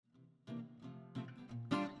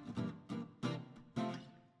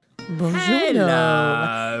Buongiorno.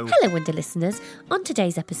 Hello. Hello, Wonder listeners. On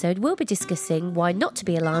today's episode, we'll be discussing why not to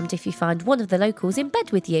be alarmed if you find one of the locals in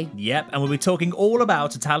bed with you. Yep, and we'll be talking all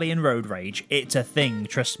about Italian road rage. It's a thing,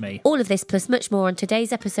 trust me. All of this plus much more on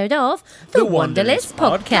today's episode of The Wanderlist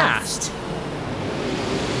Podcast.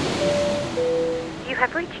 You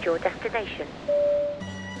have reached your destination.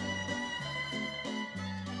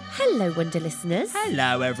 Hello, Wonder listeners.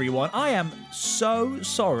 Hello, everyone. I am so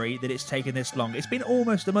sorry that it's taken this long. It's been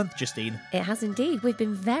almost a month, Justine. It has indeed. We've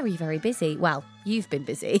been very, very busy. Well, you've been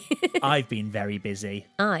busy. I've been very busy.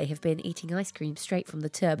 I have been eating ice cream straight from the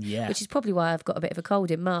tub, Yeah. which is probably why I've got a bit of a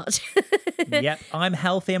cold in March. Yep, I'm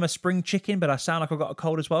healthy. I'm a spring chicken, but I sound like I've got a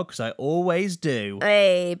cold as well because I always do.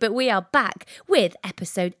 Hey, but we are back with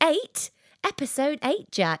episode 8. Episode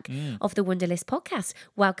 8, Jack, of the Wanderlist Podcast.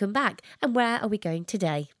 Welcome back. And where are we going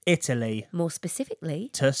today? Italy. More specifically,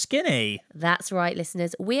 TUSCANY. that's right,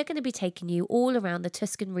 listeners. We are going to be taking you all around the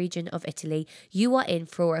Tuscan region of Italy. You are in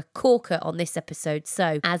for a corker on this episode.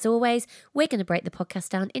 So, as always, we're going to break the podcast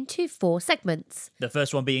down into 4 segments. The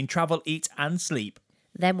first one being travel, eat and sleep.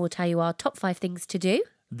 Then we'll tell you our top 5 things to do.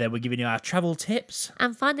 Then we're giving you our travel tips.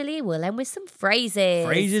 And finally, we'll end with some phrases.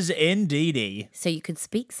 Phrases indeedy. So you can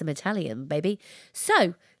speak some Italian, baby.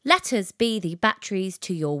 So, let us be the batteries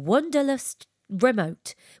to your Wanderlust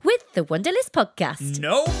remote with the Wanderlist Podcast.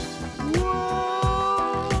 Nope.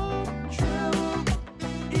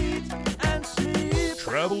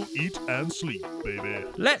 Travel, eat, and sleep, baby.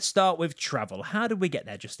 Let's start with travel. How did we get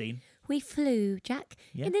there, Justine? We flew, Jack,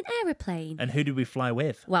 Yeah. in an aeroplane. And who did we fly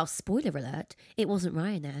with? Well, spoiler alert, it wasn't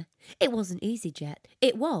Ryanair. It wasn't EasyJet.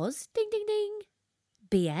 It was, ding, ding, ding,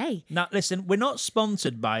 BA. Now, listen, we're not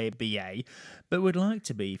sponsored by BA, but we'd like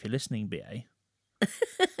to be if you're listening, BA.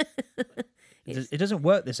 It doesn't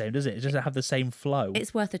work the same, does it? It doesn't have the same flow.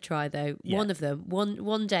 It's worth a try, though. Yeah. One of them,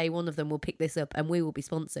 one day, one of them will pick this up and we will be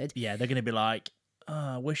sponsored. Yeah, they're going to be like, oh,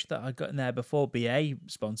 I wish that I'd gotten there before BA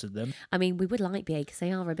sponsored them. I mean, we would like BA because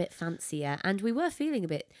they are a bit fancier, and we were feeling a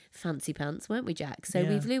bit fancy pants, weren't we, Jack? So we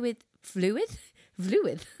Yeah.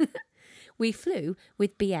 We flew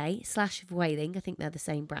with BA/Vueling, I think they're the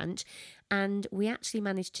same branch, and we actually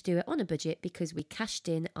managed to do it on a budget because we cashed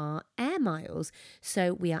in our air miles.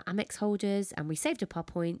 So we are Amex holders and we saved up our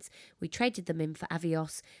points, we traded them in for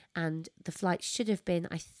Avios, and the flights should have been,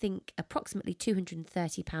 I think, approximately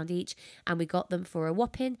 £230 each, and we got them for a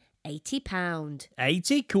whopping £80.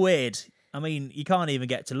 80 quid. I mean, you can't even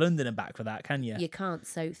get to London and back for that, can you? You can't,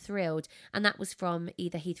 so thrilled. And that was from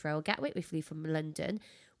either Heathrow or Gatwick. We flew from London.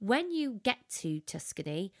 When you get to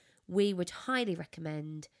Tuscany, we would highly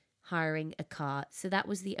recommend hiring a car. So that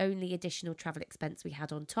was the only additional travel expense we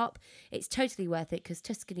had on top. It's totally worth it because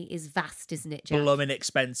Tuscany is vast, isn't it, Jack? Blooming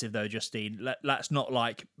expensive though, Justine. Let's not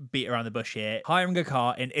beat around the bush here. Hiring a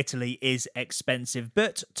car in Italy is expensive,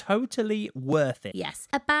 but totally worth it. Yes,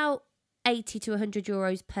 about 80 to 100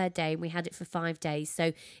 euros per day, and we had it for 5 days.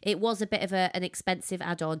 So it was a bit of an expensive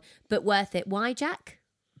add-on, but worth it. Why, Jack?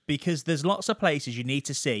 Because there's lots of places you need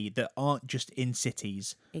to see that aren't just in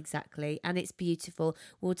cities. Exactly, and it's beautiful.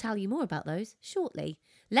 We'll tell you more about those shortly.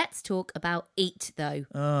 Let's talk about eat, though.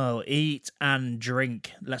 Oh, eat and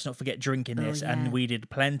drink. Let's not forget drinking this. yeah. And we did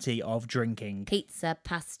plenty of drinking. Pizza,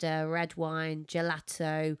 pasta, red wine,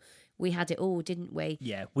 gelato. We had it all, didn't we?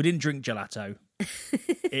 Yeah, we didn't drink gelato.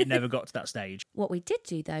 It never got to that stage. What we did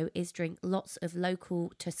do, though, is drink lots of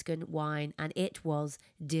local Tuscan wine, and it was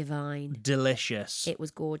divine. Delicious. It was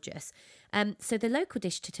gorgeous. So the local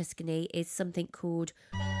dish to Tuscany is something called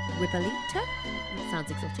ribollita. It sounds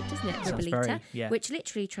exotic, doesn't it? Sounds Ribollita, very, yeah. which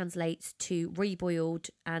literally translates to reboiled,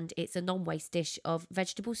 and it's a non-waste dish of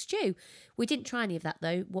vegetable stew. We didn't try any of that,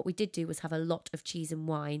 though. What we did do was have a lot of cheese and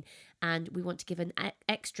wine, and we want to give an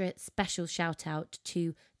extra special shout out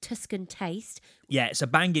to Tuscan Taste. Yeah, it's a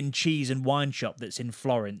banging cheese and wine shop that's in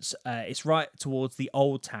Florence. It's right towards the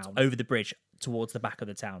old town, over the bridge towards the back of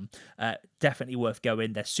the town. Definitely worth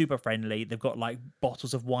going. They're super friendly. They've got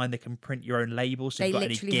bottles of wine. They can print your own labels. So They if you've got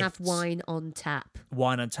literally any have gifts, wine on tap.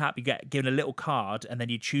 wine on tap. You get given a little card, and then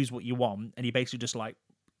you choose what you want, and you basically just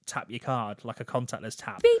tap your card like a contactless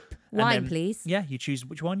tap. Beep. And Wine, then, please. Yeah, you choose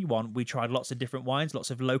which one you want. We tried lots of different wines, lots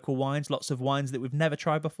of local wines, lots of wines that we've never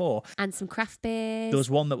tried before. And some craft beers. There was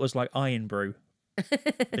one that was like iron brew,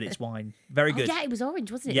 but it's wine. Very good. Oh, yeah, it was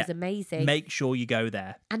orange, wasn't it? Yeah. It was amazing. Make sure you go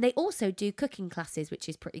there. And they also do cooking classes, which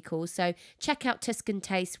is pretty cool. So check out Tuscan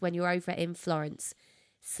Taste when you're over in Florence.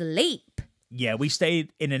 Sleep. Yeah, we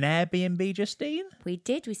stayed in an Airbnb, Justine. We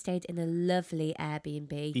did. We stayed in a lovely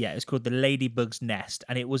Airbnb. Yeah, it's called the Ladybug's Nest,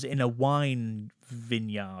 and it was in a wine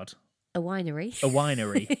vineyard. A winery. A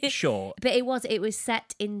winery, sure. But it was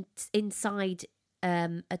set inside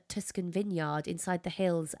a Tuscan vineyard inside the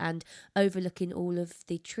hills and overlooking all of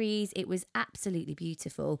the trees. It was absolutely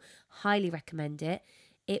beautiful. Highly recommend it.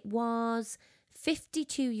 It was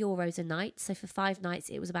 €52 a night. So for 5 nights,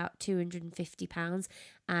 it was about £250.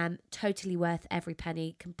 Totally worth every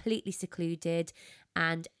penny. Completely secluded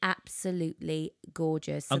and absolutely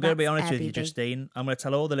gorgeous. So I'm going to be honest that's with you, Airbnb. Justine. I'm going to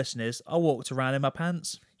tell all the listeners, I walked around in my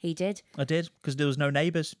pants. He did. I did, because there was no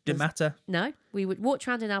neighbours. Didn't matter. No, we would walk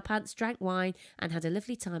around in our pants, drank wine, and had a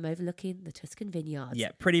lovely time overlooking the Tuscan vineyards. Yeah,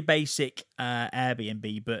 pretty basic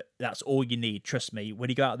Airbnb, but that's all you need. Trust me. When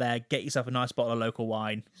you go out there, get yourself a nice bottle of local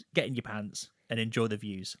wine, get in your pants, and enjoy the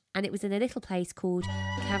views. And it was in a little place called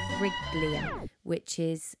Cavriglia, which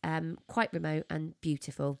is quite remote and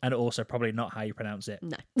beautiful. And also probably not how you pronounce it.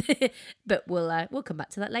 No, but we'll come back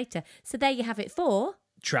to that later. So there you have it for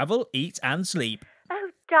Travel, eat, and sleep. Oh,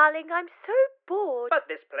 darling, I'm so bored. But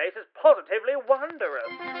this place is positively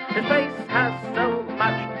wondrous. This place has so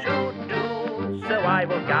much to do. So I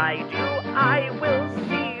will guide you, I will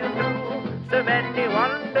see you through. So many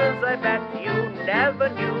wonders I bet you never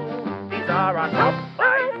knew. These are our top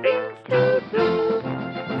 5 things to do.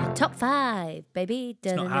 Top 5, baby.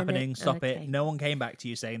 It's not happening. Stop it. No one came back to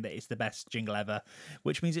you saying that it's the best jingle ever,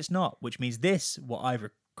 which means it's not, which means this, what I've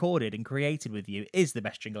recorded and created with you, is the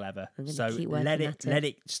best jingle ever. I'm gonna So keep working let at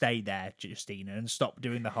it stay there, Justina, and stop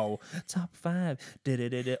doing the whole top 5.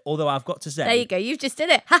 Although I've got to say, There you go. You've just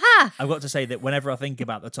did it. Ha ha. I've got to say that whenever I think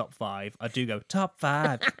about the top 5, I do go top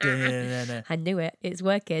 5. I knew it. It's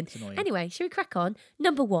working. annoying. Anyway, shall we crack on?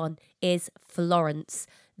 Number 1 is Florence,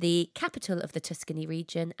 the capital of the Tuscany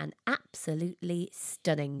region, and absolutely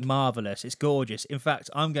stunning. Marvellous. It's gorgeous. In fact,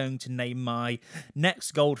 I'm going to name my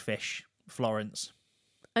next goldfish Florence.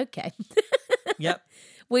 Okay. Yep.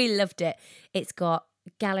 We loved it. It's got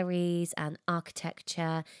galleries and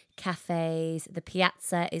architecture, cafes. The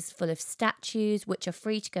piazza is full of statues, which are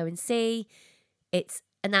free to go and see. It's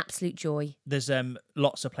an absolute joy. There's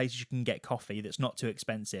lots of places you can get coffee that's not too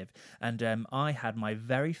expensive. And I had my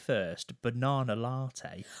very first banana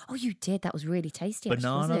latte. Oh, you did? That was really tasty, actually,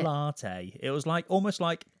 Banana wasn't it? latte. It was like almost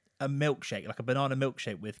like a milkshake, like a banana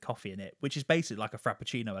milkshake with coffee in it, which is basically like a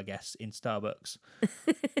frappuccino, I guess, in Starbucks.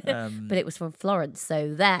 But it was from Florence,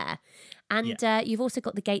 so there. And you've also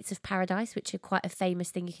got the Gates of Paradise, which are quite a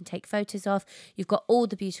famous thing you can take photos of. You've got all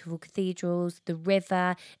the beautiful cathedrals, the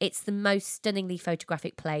river. It's the most stunningly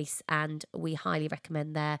photographic place, and we highly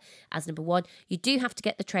recommend there as number 1. You do have to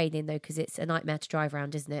get the train in, though, because it's a nightmare to drive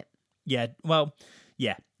around, isn't it? Yeah, well,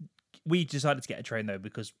 yeah. We decided to get a train, though,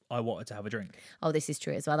 because I wanted to have a drink. Oh, this is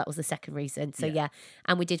true as well. That was the second reason. So, yeah.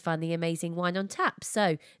 And we did find the amazing wine on tap.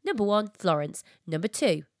 So, number 1, Florence. Number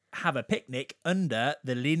 2, have a picnic under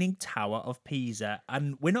the Leaning Tower of Pisa.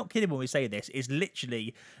 And we're not kidding when we say this. It's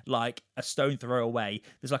literally like a stone throw away.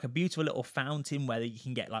 There's like a beautiful little fountain where you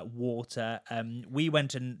can get like water. We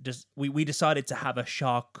went and we decided to have a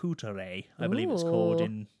charcuterie, I believe it's called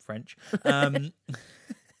in French.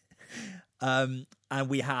 And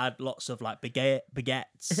we had lots of like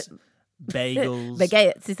baguettes, bagels.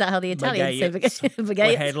 baguettes. Is that how the Italians say baguettes?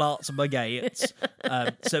 We had lots of baguettes.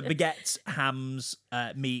 So baguettes, hams,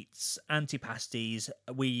 meats, antipasties.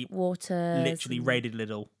 We Water. literally raided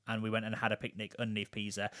Lidl and we went and had a picnic underneath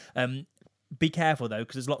Pisa. Be careful though,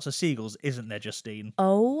 because there's lots of seagulls, isn't there, Justine?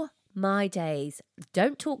 Oh my days.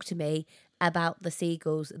 Don't talk to me about the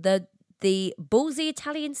seagulls. The ballsy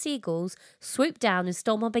Italian seagulls swooped down and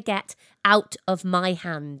stole my baguette out of my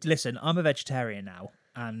hand. Listen, I'm a vegetarian now,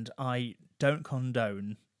 and I don't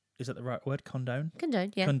condone. Is that the right word? Condone?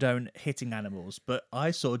 Condone, yeah. Condone hitting animals. But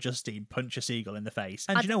I saw Justine punch a seagull in the face.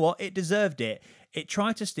 And you know what? It deserved it. It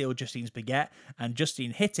tried to steal Justine's baguette, and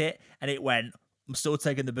Justine hit it, and it went, I'm still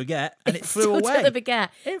taking the baguette, and it flew Still away. took the baguette.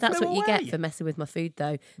 It That's flew what you get away. for messing with my food,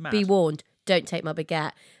 though. Mad. Be warned, don't take my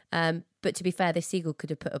baguette. But to be fair, this seagull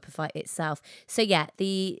could have put up a fight itself. So yeah,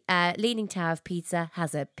 the Leaning Tower of Pisa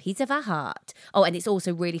has a piece of our heart. Oh, and it's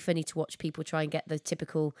also really funny to watch people try and get the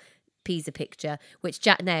typical Pisa picture, which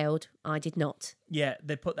Jack nailed. I did not. Yeah,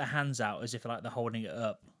 they put their hands out as if like they're holding it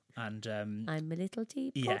up. And I'm a little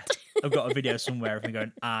teapot. yeah, I've got a video somewhere of me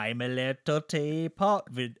going, I'm a little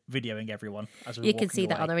teapot, videoing everyone as we're You can walking see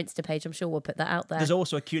that away. on our Insta page. I'm sure we'll put that out there. There's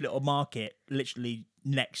also a cute little market literally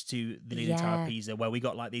next to the Leaning Tower Yeah. of Pisa where we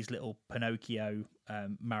got like these little Pinocchio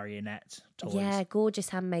marionette toys. Yeah, gorgeous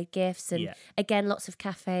handmade gifts, and Yeah. again, lots of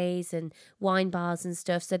cafes and wine bars and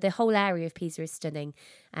stuff. So the whole area of Pisa is stunning.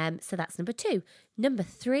 So that's number 2. Number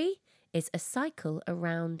 3 is a cycle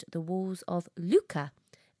around the walls of Lucca,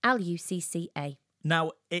 Lucca.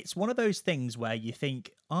 Now, it's one of those things where you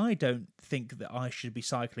think, I don't think that I should be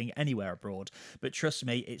cycling anywhere abroad. But trust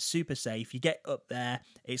me, it's super safe. You get up there,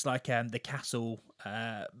 it's like the castle.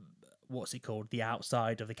 What's it called? The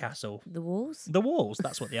outside of the castle. The walls? The walls,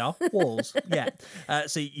 that's what they are. Walls, yeah.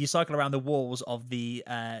 So you cycle around the walls of the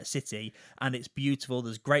city, and it's beautiful.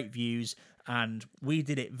 There's great views, and we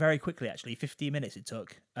did it very quickly, actually. 15 minutes it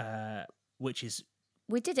took, which is...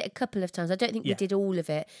 We did it a couple of times. I don't think we Yeah. did all of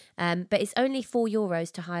it. But it's only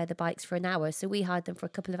 €4 to hire the bikes for an hour. So we hired them for a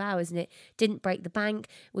couple of hours and it didn't break the bank.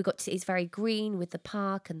 We got to see it's very green with the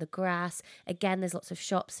park and the grass. Again, there's lots of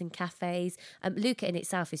shops and cafes. Lucca in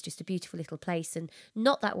itself is just a beautiful little place and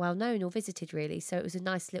not that well known or visited really. So it was a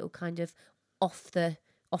nice little kind of off the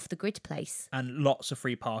grid place. And lots of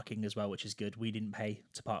free parking as well, which is good. We didn't pay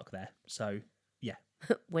to park there. So, yeah.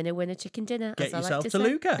 Winner, winner, chicken dinner. Get as I yourself like to say.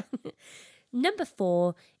 Lucca. Number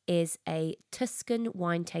 4 is a Tuscan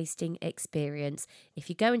wine tasting experience. If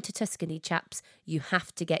you go into Tuscany, chaps, you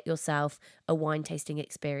have to get yourself a wine tasting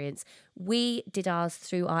experience. We did ours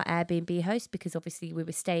through our Airbnb host because obviously we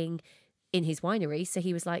were staying in his winery. So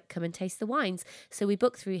he was like, come and taste the wines. So we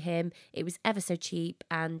booked through him. It was ever so cheap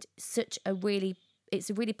and it's a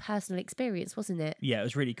really personal experience, wasn't it? Yeah, it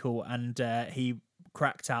was really cool. And he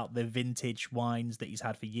cracked out the vintage wines that he's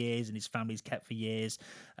had for years and his family's kept for years.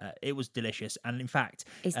 It was delicious. And in fact...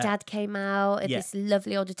 His dad came out, and yeah. this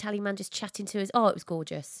lovely old Italian man just chatting to us. Oh, it was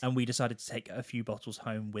gorgeous. And we decided to take a few bottles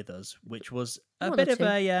home with us, which was a One bit or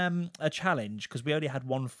of a challenge because we only had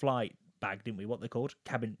one flight bag, didn't we? What they're called?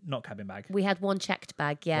 Not cabin bag. We had one checked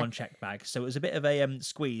bag, yeah. One checked bag. So it was a bit of a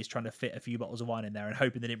squeeze trying to fit a few bottles of wine in there and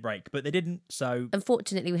hoping they didn't break, but they didn't. So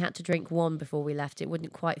Unfortunately, we had to drink one before we left. It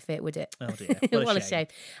wouldn't quite fit, would it? oh dear, what a shame.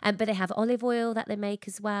 But they have olive oil that they make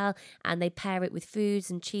as well, and they pair it with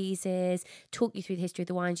foods and cheeses, talk you through the history of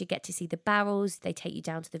the wines. You get to see the barrels. They take you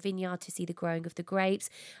down to the vineyard to see the growing of the grapes.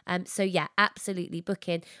 So yeah, absolutely book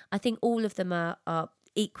in. I think all of them are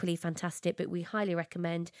equally fantastic, but we highly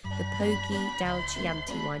recommend the Poggi del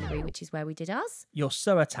Chianti winery, which is where we did ours. You're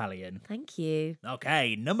so Italian. Thank you.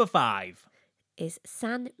 Okay, number 5. Is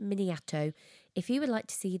San Miniato. If you would like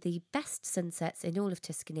to see the best sunsets in all of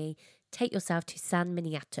Tuscany, take yourself to San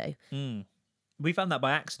Miniato. We found that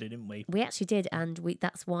by accident, didn't we? We actually did, and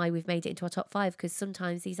that's why we've made it into our top 5, because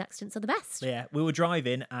sometimes these accidents are the best. Yeah, we were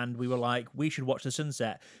driving and we were like, we should watch the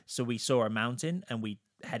sunset. So we saw a mountain and we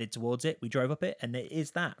headed towards it. We drove up it and it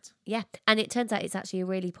is that. Yeah, and it turns out it's actually a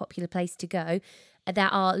really popular place to go. There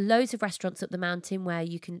are loads of restaurants up the mountain where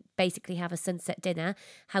you can basically have a sunset dinner.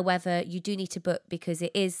 However, you do need to book because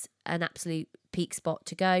it is an absolute peak spot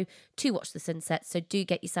to go to watch the sunset. So do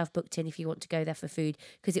get yourself booked in if you want to go there for food,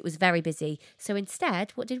 because it was very busy. So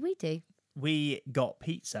instead, what did we do? We got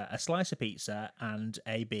pizza, a slice of pizza and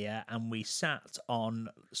a beer, and we sat on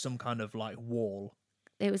some kind of like wall.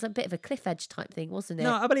 It was a bit of a cliff edge type thing, wasn't it?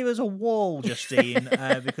 No, I believe it was a wall, Justine,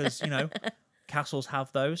 because, castles have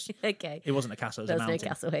those. Okay. It wasn't a castle, it was There a was no mountain.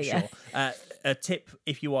 castle here, Sure. A tip,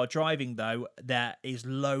 if you are driving, though, there is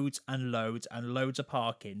loads and loads and loads of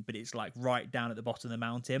parking, but it's like right down at the bottom of the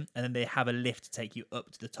mountain, and then they have a lift to take you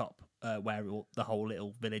up to the top where the whole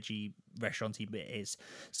little villagey restauranty bit is.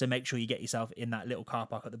 So make sure you get yourself in that little car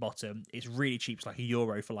park at the bottom. It's really cheap. It's like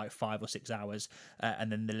 €1 for like 5 or 6 hours, and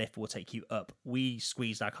then the lift will take you up. We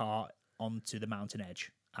squeezed our car onto the mountain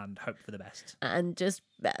edge and hoped for the best. And just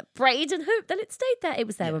prayed and hoped that it stayed there. It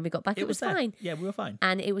was there when we got back. It was there. fine. Yeah, we were fine.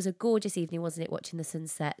 And it was a gorgeous evening, wasn't it, watching the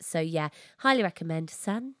sunset? So yeah, highly recommend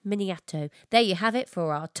San Miniato. There you have it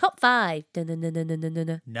for our top 5.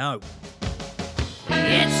 Dun-dun-dun-dun-dun-dun-dun. No.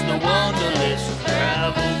 It's the Wanderlist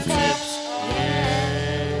Travel Tips.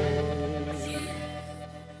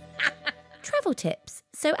 Travel tips.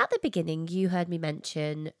 So at the beginning, you heard me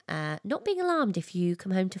mention not being alarmed if you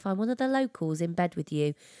come home to find one of the locals in bed with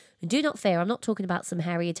you. And do not fear, I'm not talking about some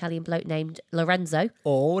hairy Italian bloke named Lorenzo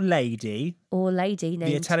Or lady. or lady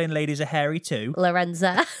named The Italian ladies are hairy too.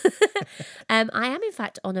 Lorenza. I am, in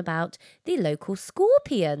fact, on about the local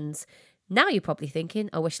scorpions. Now you're probably thinking,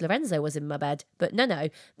 I wish Lorenzo was in my bed. But no.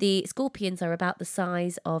 The scorpions are about the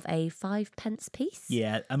size of a 5p piece.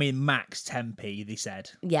 Yeah, I mean, max 10p, they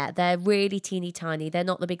said. Yeah, they're really teeny tiny. They're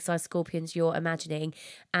not the big size scorpions you're imagining.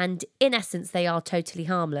 And in essence, they are totally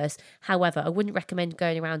harmless. However, I wouldn't recommend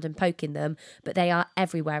going around and poking them, but they are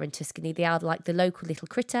everywhere in Tuscany. They are like the local little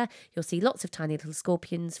critter. You'll see lots of tiny little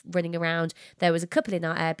scorpions running around. There was a couple in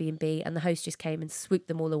our Airbnb and the host just came and swooped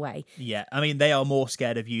them all away. Yeah, I mean, they are more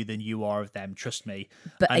scared of you than you are of them, trust me.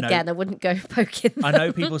 But I know- again, I wouldn't go poking them. I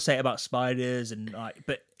know people say it about spiders and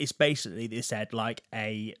but it's basically, they said, like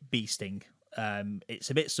a bee sting.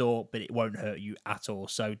 It's a bit sore, but it won't hurt you at all.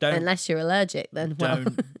 So don't Unless you're allergic, then well.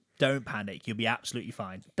 Don't panic. You'll be absolutely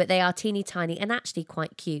fine. But they are teeny tiny and actually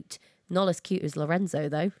quite cute. Not as cute as Lorenzo,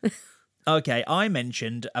 though. Okay, I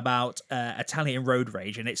mentioned about Italian road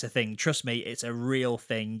rage, and it's a thing. Trust me, it's a real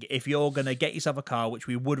thing. If you're going to get yourself a car, which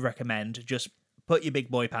we would recommend, just put your big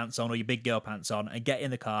boy pants on or your big girl pants on and get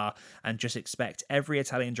in the car and just expect every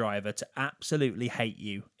Italian driver to absolutely hate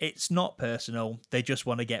you. It's not personal. They just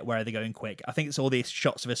want to get where they're going quick. I think it's all these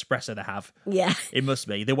shots of espresso they have. Yeah. It must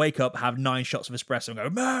be. They wake up, have 9 shots of espresso and go,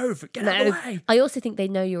 move, get out of the way. I also think they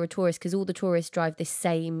know you're a tourist because all the tourists drive this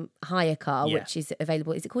same hire car, Yeah. which is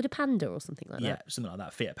available. Is it called a Panda or something like Yeah, that? something like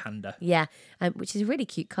that. Fiat Panda. Yeah, which is a really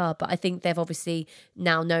cute car. But I think they've obviously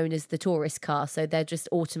now known as the tourist car, so they'll just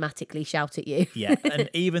automatically shout at you. Yeah, and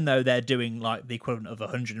even though they're doing like the equivalent of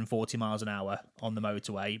 140 miles an hour on the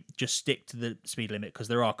motorway, just stick to the speed limit because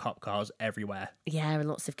there are cop cars everywhere. Yeah, and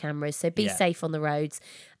lots of cameras. So be Yeah. safe on the roads.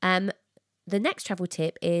 The next travel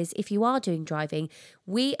tip is if you are doing driving,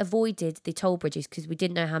 we avoided the toll bridges because we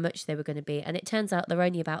didn't know how much they were going to be. And it turns out they're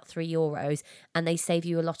only about €3 and they save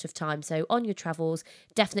you a lot of time. So on your travels,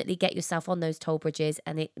 definitely get yourself on those toll bridges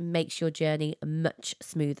and it makes your journey much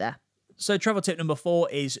smoother. So travel tip number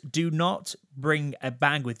 4 is do not bring a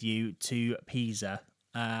bag with you to Pisa.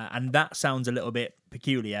 And that sounds a little bit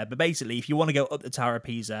peculiar, but basically, if you want to go up the Tower of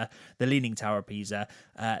Pisa, the Leaning Tower of Pisa,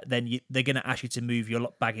 then they're going to ask you to move your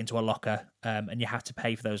bag into a locker, and you have to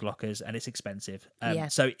pay for those lockers, and it's expensive. Yeah.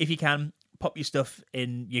 So if you can, pop your stuff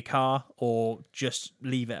in your car or just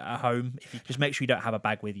leave it at home. If you just make sure you don't have a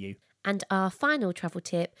bag with you. And our final travel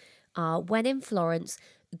tip are when in Florence,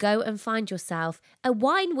 go and find yourself a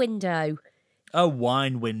wine window. A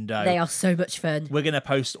wine window. They are so much fun. We're going to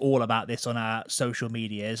post all about this on our social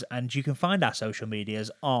medias, and you can find our social medias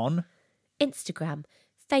on Instagram,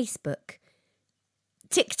 Facebook,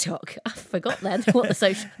 TikTok. I forgot then what the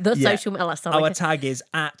social Yeah. social. Oh, that's our tag is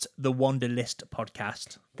at the Wanderlist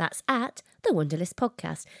Podcast. That's at the Wonderlist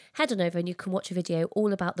Podcast. Head on over and you can watch a video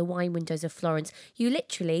all about the wine windows of Florence. You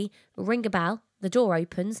literally ring a bell, the door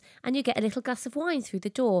opens, and you get a little glass of wine through the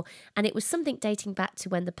door. And it was something dating back to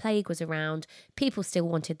when the plague was around. People still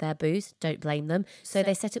wanted their booze, don't blame them. So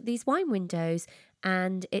they set up these wine windows,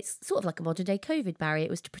 and it's sort of like a modern day COVID barrier. It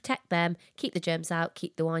was to protect them, keep the germs out,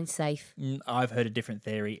 keep the wine safe. I've heard a different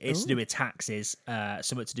theory. It's to do with taxes,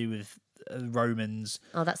 something to do with Romans.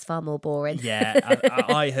 Oh, that's far more boring. Yeah,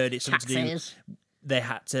 I heard it's something to do. Taxes. They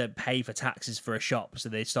had to pay for taxes for a shop, so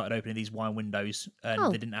they started opening these wine windows,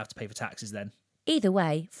 and they didn't have to pay for taxes then. Either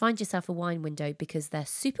way, find yourself a wine window because they're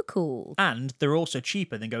super cool. And they're also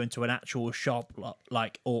cheaper than going to an actual shop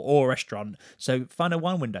or restaurant. So find a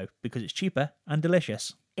wine window because it's cheaper and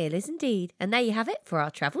delicious. It is indeed. And there you have it for our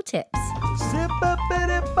travel tips. Oh,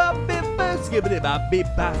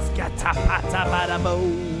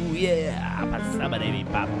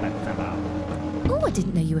 I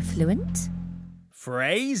didn't know you were fluent.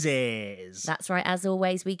 Phrases. That's right. As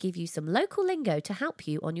always, we give you some local lingo to help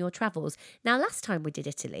you on your travels. Now, last time we did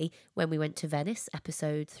Italy, when we went to Venice,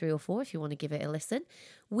 episode 3 or 4, if you want to give it a listen,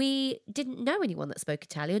 we didn't know anyone that spoke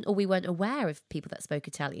Italian, or we weren't aware of people that spoke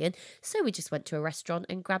Italian. So we just went to a restaurant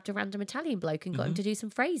and grabbed a random Italian bloke and got him to do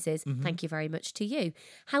some phrases. Thank you very much to you.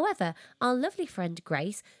 However, our lovely friend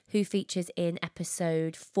Grace, who features in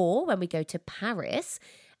episode 4 when we go to Paris,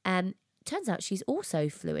 turns out she's also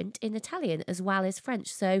fluent in Italian as well as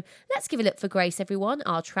French. So let's give a look for Grace, everyone,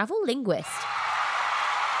 our travel linguist.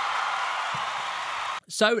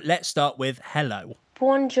 So let's start with hello.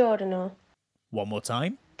 Buongiorno. One more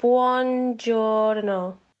time.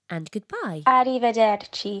 Buongiorno. And goodbye.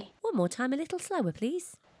 Arrivederci. One more time, a little slower,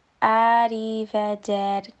 please.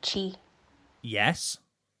 Arrivederci. Yes.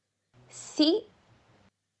 Sì.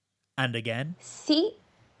 And again. Sì.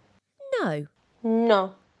 No.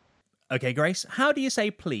 No. Okay, Grace, how do you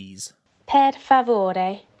say please? Per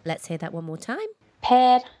favore. Let's hear that one more time.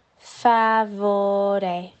 Per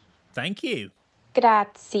favore. Thank you.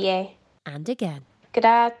 Grazie. And again.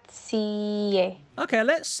 Grazie. Okay,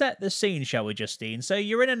 let's set the scene, shall we, Justine? So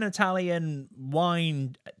you're in an Italian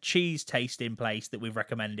wine cheese tasting place that we've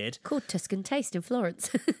recommended, Called Tuscan Taste in Florence.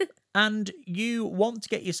 and you want to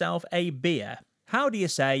get yourself a beer. How do you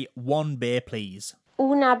say one beer, please?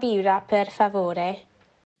 Una birra, per favore.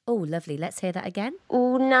 Oh, lovely. Let's hear that again.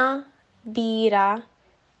 Una birra,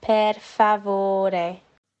 per favore.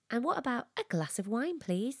 And what about a glass of wine,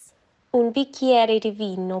 please? Un bicchiere di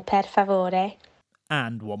vino, per favore.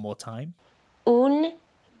 And one more time. Un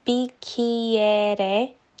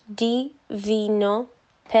bicchiere di vino,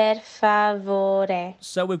 per favore.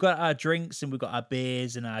 So we've got our drinks and we've got our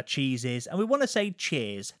beers and our cheeses, and we want to say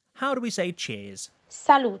cheers. How do we say cheers?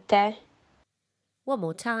 Salute. One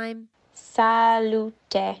more time. Salute.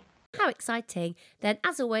 How exciting. Then,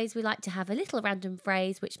 as always, we like to have a little random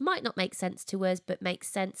phrase which might not make sense to us, but makes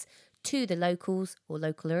sense to the locals, or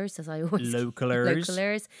localers, as I always Localers.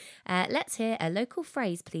 Localers. Let's hear a local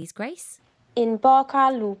phrase, please, Grace. In bocca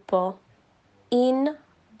al lupo. In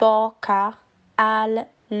bocca al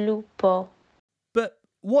lupo. But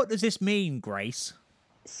what does this mean, Grace?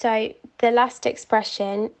 So the last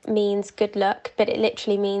expression means good luck, but it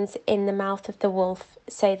literally means in the mouth of the wolf.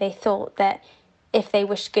 So they thought that if they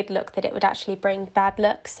wished good luck, that it would actually bring bad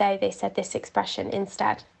luck. So they said this expression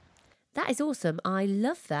instead. That is awesome. I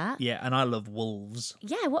love that. Yeah, and I love wolves.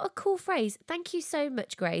 Yeah, what a cool phrase. Thank you so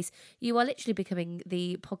much, Grace. You are literally becoming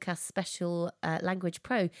the podcast special language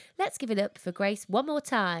pro. Let's give it up for Grace one more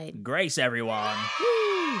time. Grace, everyone.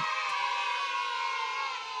 Woo!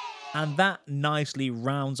 And that nicely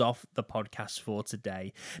rounds off the podcast for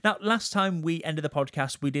today. Now, last time we ended the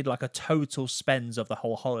podcast, we did like a total spends of the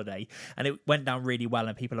whole holiday, and it went down really well,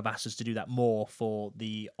 and people have asked us to do that more for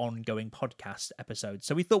the ongoing podcast episodes.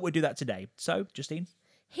 So we thought we'd do that today. So, Justine?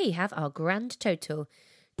 Here you have our grand total.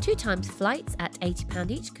 2 times flights at £80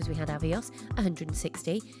 each because we had Avios,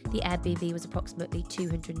 160. The Airbnb was approximately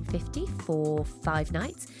 250 for 5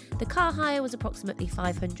 nights. The car hire was approximately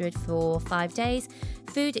 500 for 5 days.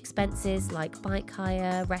 Food expenses like bike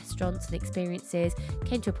hire, restaurants and experiences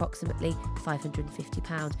came to approximately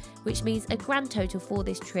 £550, which means a grand total for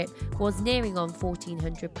this trip was nearing on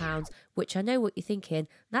 £1,400, which I know what you're thinking,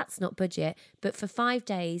 that's not budget, but for 5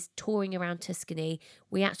 days touring around Tuscany,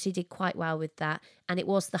 we actually did quite well with that, and it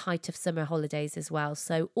was the height of summer holidays as well.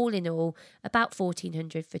 So all in all, about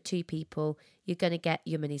 £1,400 for 2 people. You're going to get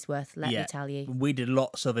your money's worth, let me tell you. We did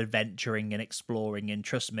lots of adventuring and exploring, and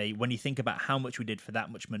trust me, when you think about how much we did for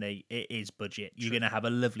that much money, it is budget. You're going to have a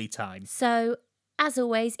lovely time. So, as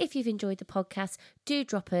always, if you've enjoyed the podcast, do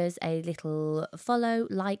drop us a little follow,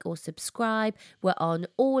 like or subscribe. We're on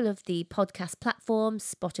all of the podcast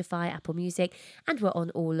platforms, Spotify, Apple Music, and we're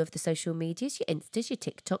on all of the social medias, your Instas, your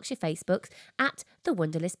TikToks, your Facebooks, at The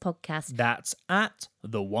Wanderlist Podcast. That's at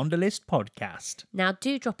The Wanderlist Podcast. Now,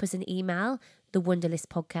 do drop us an email,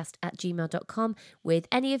 thewanderlistpodcast@gmail.com, with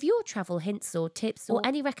any of your travel hints or tips or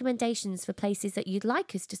any recommendations for places that you'd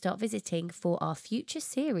like us to start visiting for our future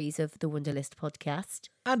series of the Wanderlist Podcast.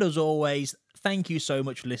 And as always, thank you so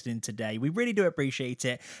much for listening today. We really do appreciate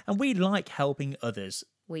it, and we like helping others.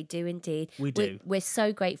 We do indeed. We do. We're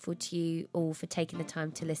so grateful to you all for taking the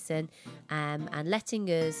time to listen and letting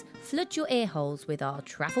us flood your ear holes with our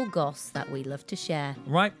travel goss that we love to share.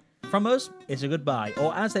 Right? From us, it's a goodbye.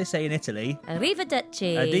 Or as they say in Italy,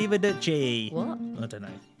 Arrivederci. Arrivederci. What? I don't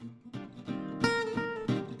know.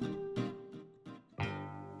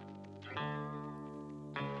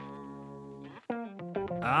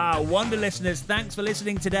 Wonder listeners, thanks for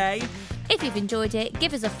listening today. If you've enjoyed it,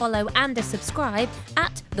 give us a follow and a subscribe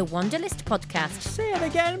at The Wanderlist Podcast. Say it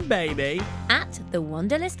again, baby. At The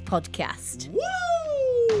Wanderlist Podcast. Woo!